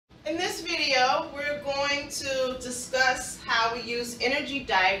In this video, we're going to discuss how we use energy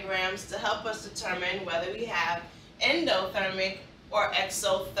diagrams to help us determine whether we have endothermic or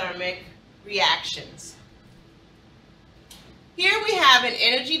exothermic reactions. Here we have an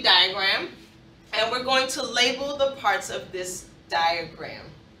energy diagram, and we're going to label the parts of this diagram.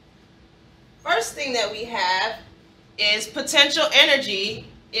 First thing that we have is potential energy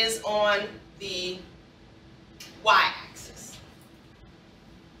is on the y-axis.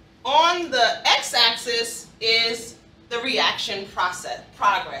 On the x-axis is the reaction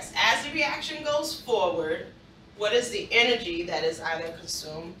progress. As the reaction goes forward, what is the energy that is either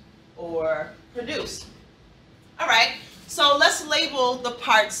consumed or produced? All right, so let's label the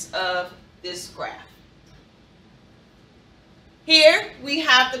parts of this graph. Here we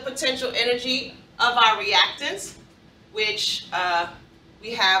have the potential energy of our reactants, which we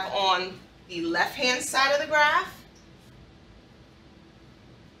have on the left-hand side of the graph.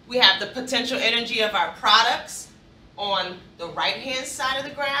 We have the potential energy of our products on the right-hand side of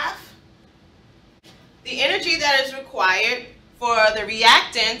the graph. The energy that is required for the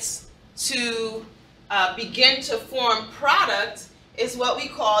reactants to begin to form product is what we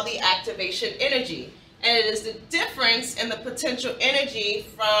call the activation energy. And it is the difference in the potential energy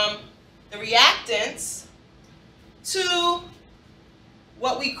from the reactants to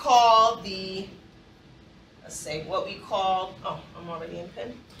what we call the, what we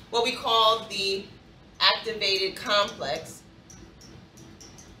call the activated complex,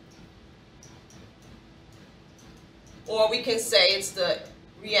 or we can say it's the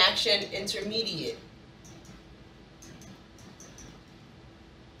reaction intermediate.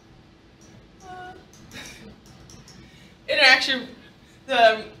 Reaction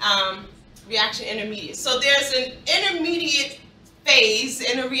intermediate. So there's an intermediate phase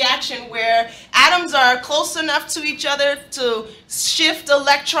in a reaction where atoms are close enough to each other to shift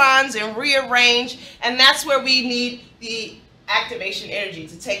electrons and rearrange, and that's where we need the activation energy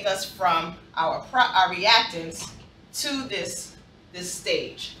to take us from our reactants to this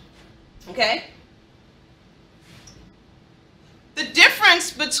stage. Okay? The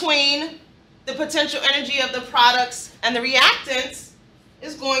difference between the potential energy of the products and the reactants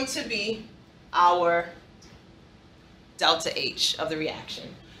is going to be our delta H of the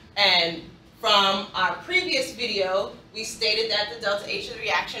reaction. And from our previous video, we stated that the delta H of the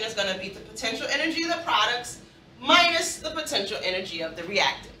reaction is going to be the potential energy of the products minus the potential energy of the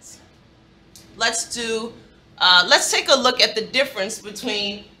reactants. Let's take a look at the difference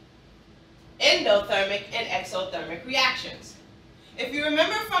between endothermic and exothermic reactions. If you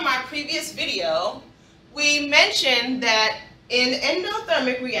remember from our previous video, we mentioned that in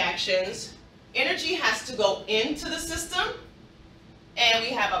endothermic reactions, energy has to go into the system, and we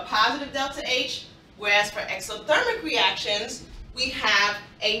have a positive delta H, whereas for exothermic reactions, we have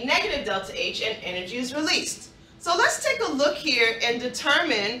a negative delta H and energy is released. So let's take a look here and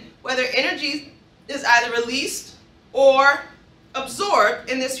determine whether energy is either released or absorbed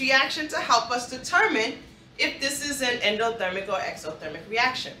in this reaction to help us determine if this is an endothermic or exothermic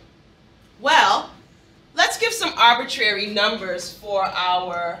reaction. Well, let's give some arbitrary numbers for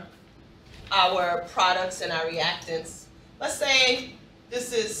our products and our reactants. Let's say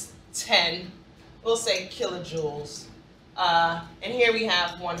this is 10, we'll say kilojoules, and here we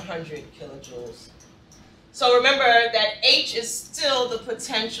have 100 kilojoules. So remember that H is still the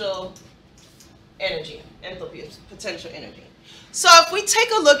potential energy, enthalpy is potential energy. So if we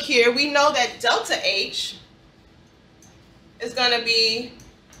take a look here, we know that delta H is going to be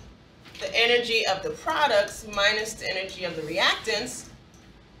the energy of the products minus the energy of the reactants,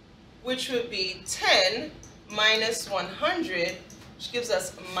 which would be 10 minus 100, which gives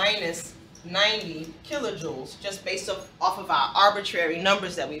us minus 90 kilojoules, just based off of our arbitrary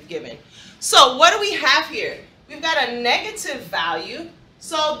numbers that we've given. So what do we have here? We've got a negative value,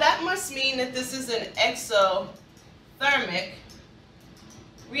 so that must mean that this is an exothermic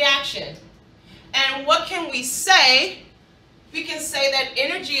reaction. And what can we say? We can say that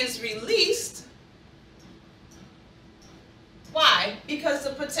energy is released. Why? Because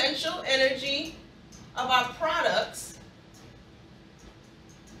the potential energy of our products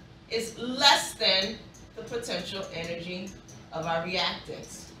is less than the potential energy of our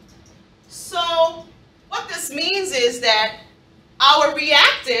reactants. So what this means is that our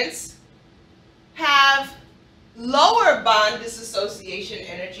reactants have lower bond dissociation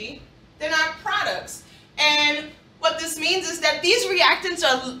energy than our products. And what this means is that these reactants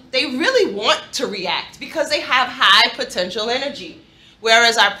they really want to react because they have high potential energy,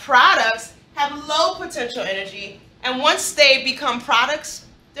 whereas our products have low potential energy, and once they become products,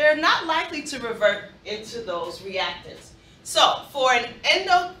 they're not likely to revert into those reactants. So for an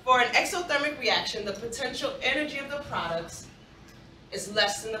reaction, the potential energy of the products is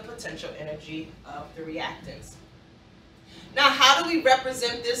less than the potential energy of the reactants. Now, how do we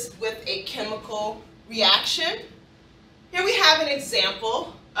represent this with a chemical reaction? Here we have an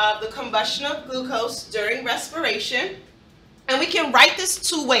example of the combustion of glucose during respiration, and we can write this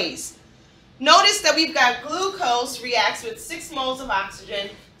two ways. Notice that we've got glucose reacts with 6 moles of oxygen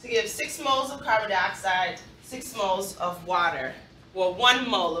to give 6 moles of carbon dioxide, 6 moles of water, or 1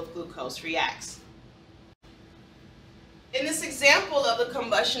 mole of glucose reacts. In this example of the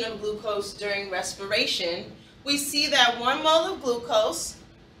combustion of glucose during respiration, we see that 1 mole of glucose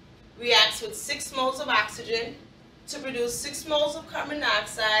reacts with 6 moles of oxygen to produce 6 moles of carbon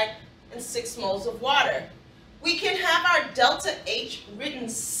dioxide and 6 moles of water. We can have our delta H written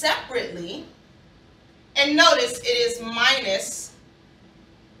separately, and notice it is minus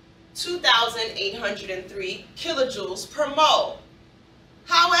 2,803 kilojoules per mole.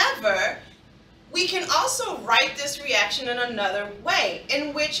 However, we can also write this reaction in another way,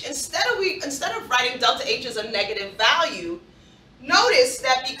 in which instead of writing delta H as a negative value, notice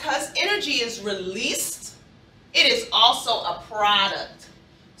that because energy is released, it is also a product.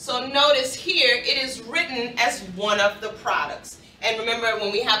 So notice here it is written as one of the products. And remember,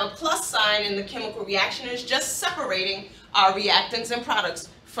 when we have a plus sign in the chemical reaction, it's just separating our reactants and products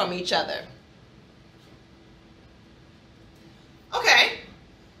from each other. Okay,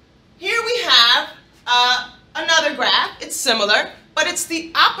 here we have another graph. It's similar, but it's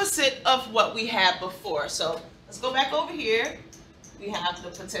the opposite of what we had before. So let's go back over here. We have the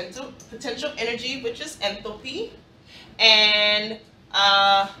potential energy, which is enthalpy, and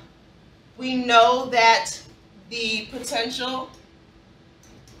we know that the potential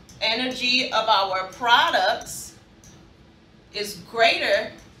energy of our products is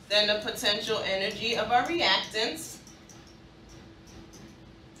greater than the potential energy of our reactants.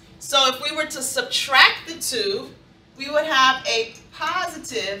 So if we were to subtract the two, we would have a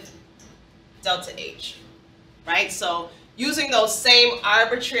positive delta H, right? So using those same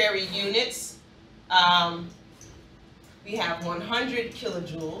arbitrary units, we have 100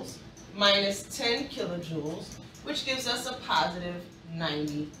 kilojoules minus 10 kilojoules, which gives us a positive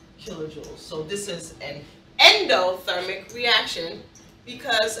 90 kilojoules. So this is an endothermic reaction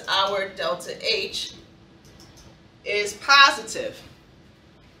because our delta H is positive.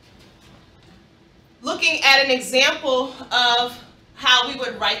 Looking at an example of how we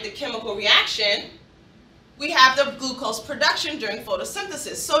would write the chemical reaction, we have the glucose production during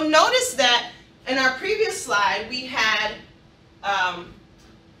photosynthesis. So notice that in our previous slide, we had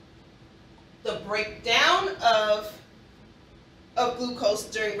the breakdown of glucose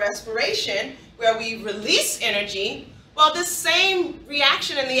during respiration, where we release energy. Well, this same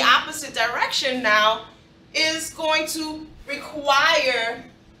reaction in the opposite direction now is going to require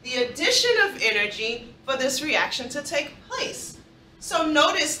the addition of energy for this reaction to take place. So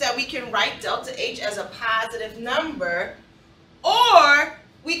notice that we can write delta H as a positive number, or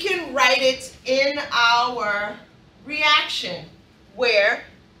we can write it in our reaction where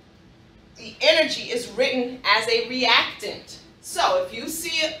the energy is written as a reactant. So if you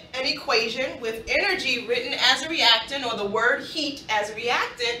see an equation with energy written as a reactant, or the word heat as a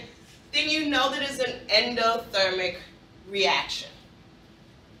reactant, then you know that it's an endothermic reaction.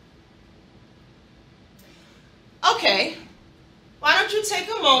 Okay, why don't you take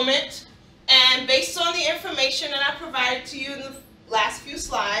a moment and, based on the information that I provided to you in the last few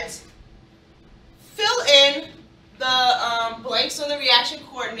slides, fill in the blanks on the reaction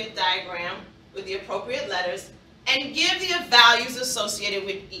coordinate diagram with the appropriate letters and give the values associated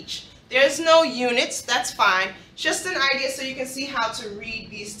with each. There's no units, that's fine. Just an idea so you can see how to read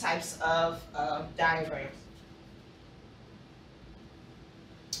these types of diagrams.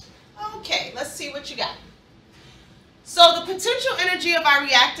 Okay, let's see what you got. So the potential energy of our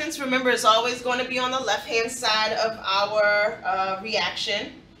reactants, remember, is always going to be on the left-hand side of our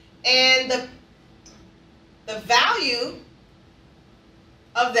reaction. And the value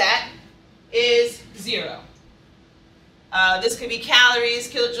of that is 0. This could be calories,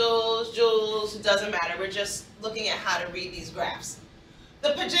 kilojoules, joules, it doesn't matter. We're just looking at how to read these graphs. The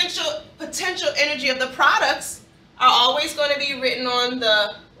potential energy of the products are always going to be written on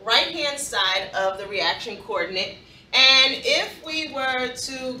the right-hand side of the reaction coordinate. And if we were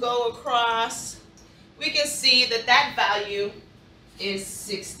to go across, we can see that that value is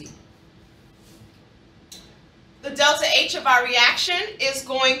 60. The delta H of our reaction is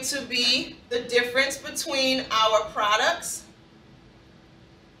going to be the difference between our products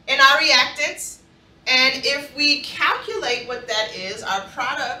and our reactants. And if we calculate what that is, our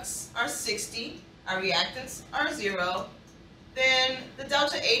products are 60, our reactants are 0, then the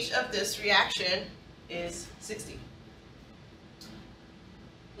delta H of this reaction is 60.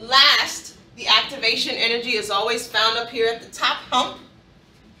 Last, the activation energy is always found up here at the top hump,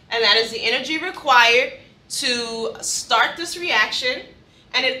 and that is the energy required to start this reaction,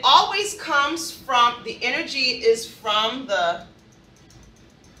 and it always comes from, the energy is from the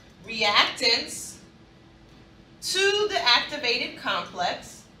reactants to the activated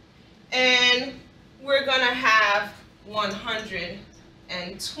complex, and we're going to have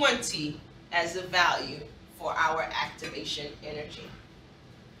 120 as a value for our activation energy.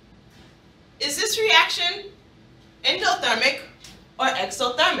 Is this reaction endothermic or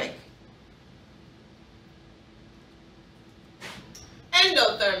exothermic?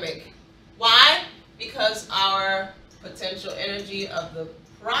 Endothermic. Why? Because our potential energy of the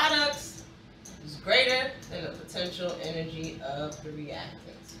products is greater than the potential energy of the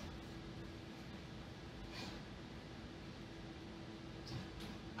reactants.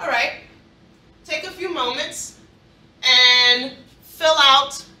 All right, take a few moments and fill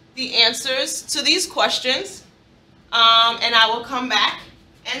out the answers to these questions, and I will come back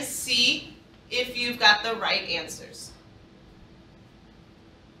and see if you've got the right answers.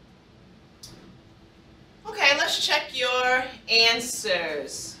 Okay, let's check your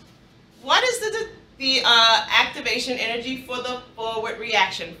answers. What is the activation energy for the forward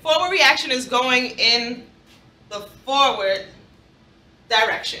reaction? Forward reaction is going in the forward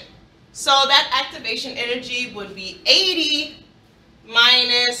direction. So that activation energy would be 80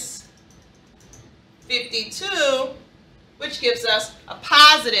 minus 52, which gives us a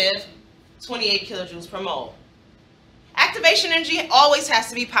positive 28 kilojoules per mole. Activation energy always has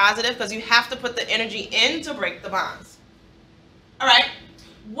to be positive because you have to put the energy in to break the bonds. All right,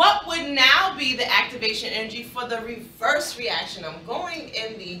 what would now be the activation energy for the reverse reaction? I'm going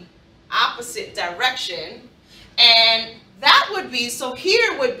in the opposite direction, and that would be, so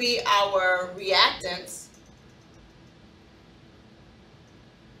here would be our reactants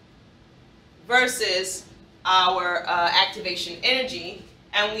versus our activation energy,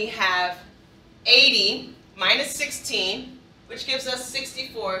 and we have 80 minus 16, which gives us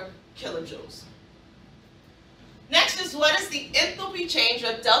 64 kilojoules. Next is, what is the enthalpy change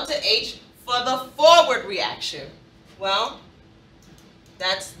of delta H for the forward reaction? Well,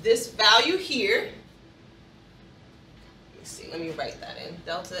 that's this value here. Let me write that in.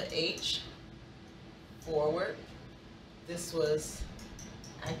 Delta H forward. This was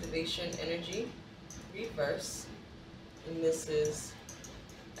activation energy reverse, and this is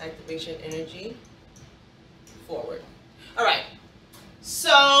activation energy forward. All right,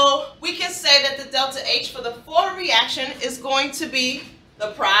 so we can say that the delta H for the forward reaction is going to be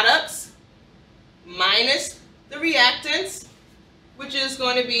the products minus the reactants, which is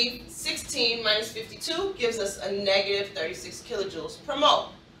going to be 16 minus 52 gives us a negative 36 kilojoules per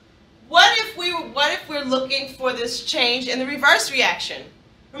mole. What if we're looking for this change in the reverse reaction?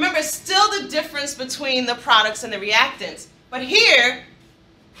 Remember, it's still the difference between the products and the reactants. But here,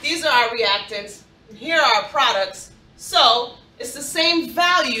 these are our reactants, and here are our products. So it's the same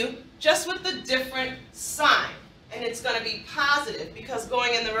value, just with the different sign. And it's going to be positive because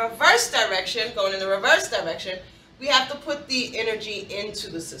going in the reverse direction, we have to put the energy into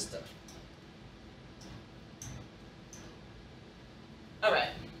the system. All right.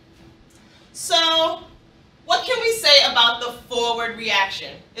 So what can we say about the forward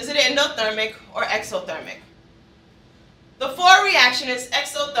reaction? Is it endothermic or exothermic? The forward reaction is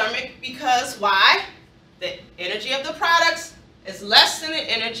exothermic because why? The energy of the products is less than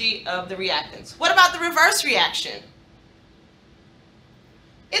the energy of the reactants. What about the reverse reaction?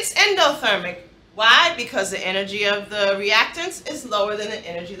 It's endothermic. Why? Because the energy of the reactants is lower than the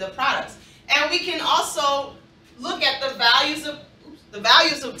energy of the products. And we can also look at the values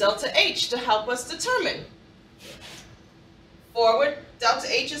of delta H to help us determine. Forward, delta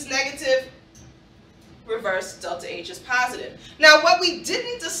H is negative. Reverse, delta H is positive. Now, what we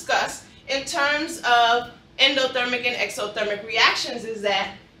didn't discuss in terms of endothermic and exothermic reactions is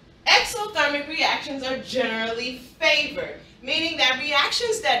that exothermic reactions are generally favored, meaning that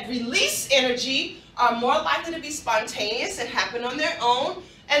reactions that release energy are more likely to be spontaneous and happen on their own,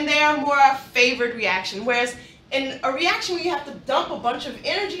 and they are more a favored reaction. Whereas in a reaction where you have to dump a bunch of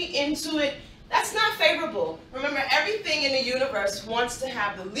energy into it, that's not favorable. Remember, everything in the universe wants to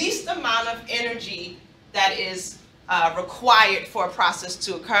have the least amount of energy that is required for a process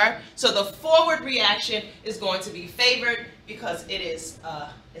to occur. So the forward reaction is going to be favored because it is an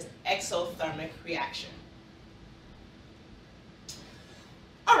exothermic reaction.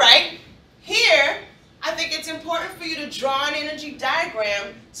 All right, here I think it's important for you to draw an energy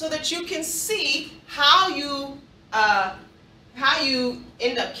diagram so that you can see how you how you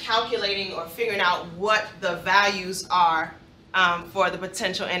end up calculating or figuring out what the values are for the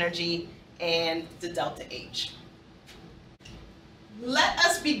potential energy and the delta H. Let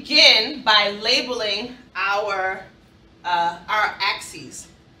us begin by labeling our axes.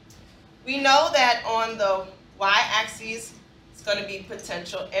 We know that on the y-axis it's going to be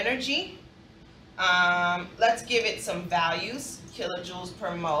potential energy. Let's give it some values, kilojoules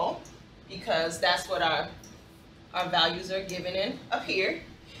per mole, because that's what our values are given in up here.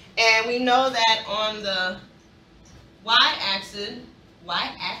 And we know that on the y-axis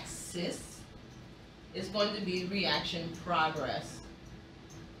is going to be reaction progress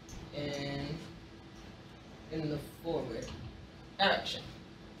in the forward direction.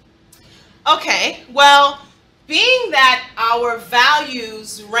 Okay, well, being that our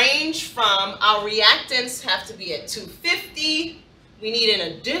values range from, our reactants have to be at 250, we need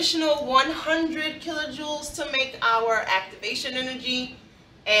an additional 100 kilojoules to make our activation energy,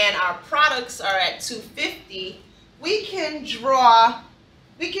 and our products are at 250, we can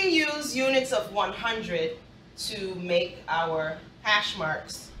use units of 100 to make our hash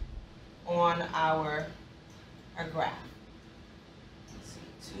marks on our graph. Let's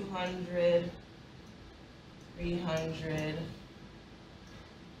see, 200, 300,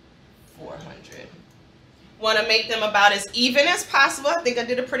 400. Want to make them about as even as possible. I think I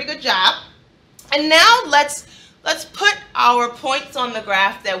did a pretty good job. And now let's put our points on the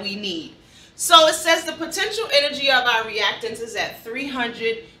graph that we need. So it says the potential energy of our reactants is at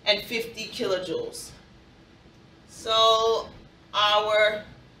 350 kilojoules. So our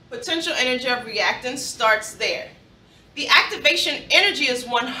potential energy of reactants starts there. The activation energy is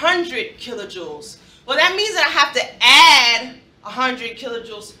 100 kilojoules. Well, that means that I have to add 100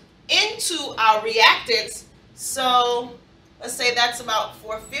 kilojoules into our reactants. So let's say that's about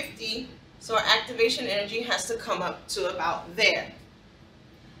 450. So our activation energy has to come up to about there.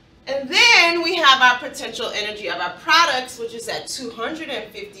 And then we have our potential energy of our products, which is at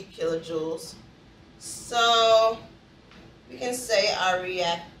 250 kilojoules. So we can say our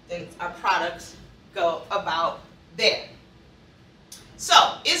reactants, our products go about there.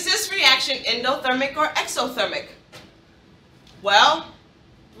 So is this reaction endothermic or exothermic? Well,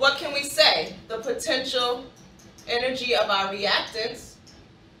 what can we say? The potential energy of our reactants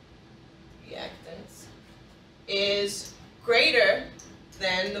is greater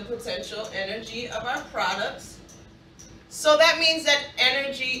than the potential energy of our products. So that means that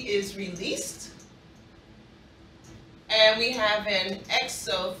energy is released, and we have an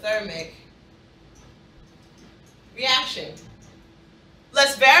exothermic reaction.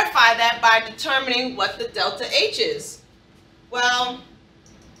 Let's verify that by determining what the delta H is. Well,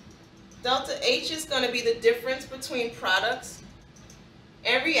 delta H is going to be the difference between products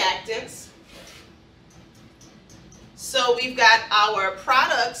and reactants. So we've got our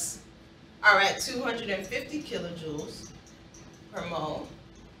products are at 250 kilojoules per mole,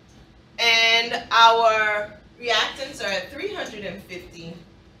 and our reactants are at 350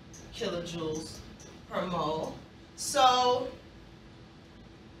 kilojoules per mole. So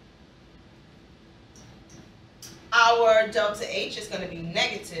our delta H is going to be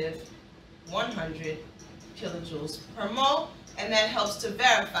negative 100 kilojoules per mole, and that helps to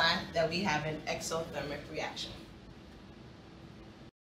verify that we have an exothermic reaction.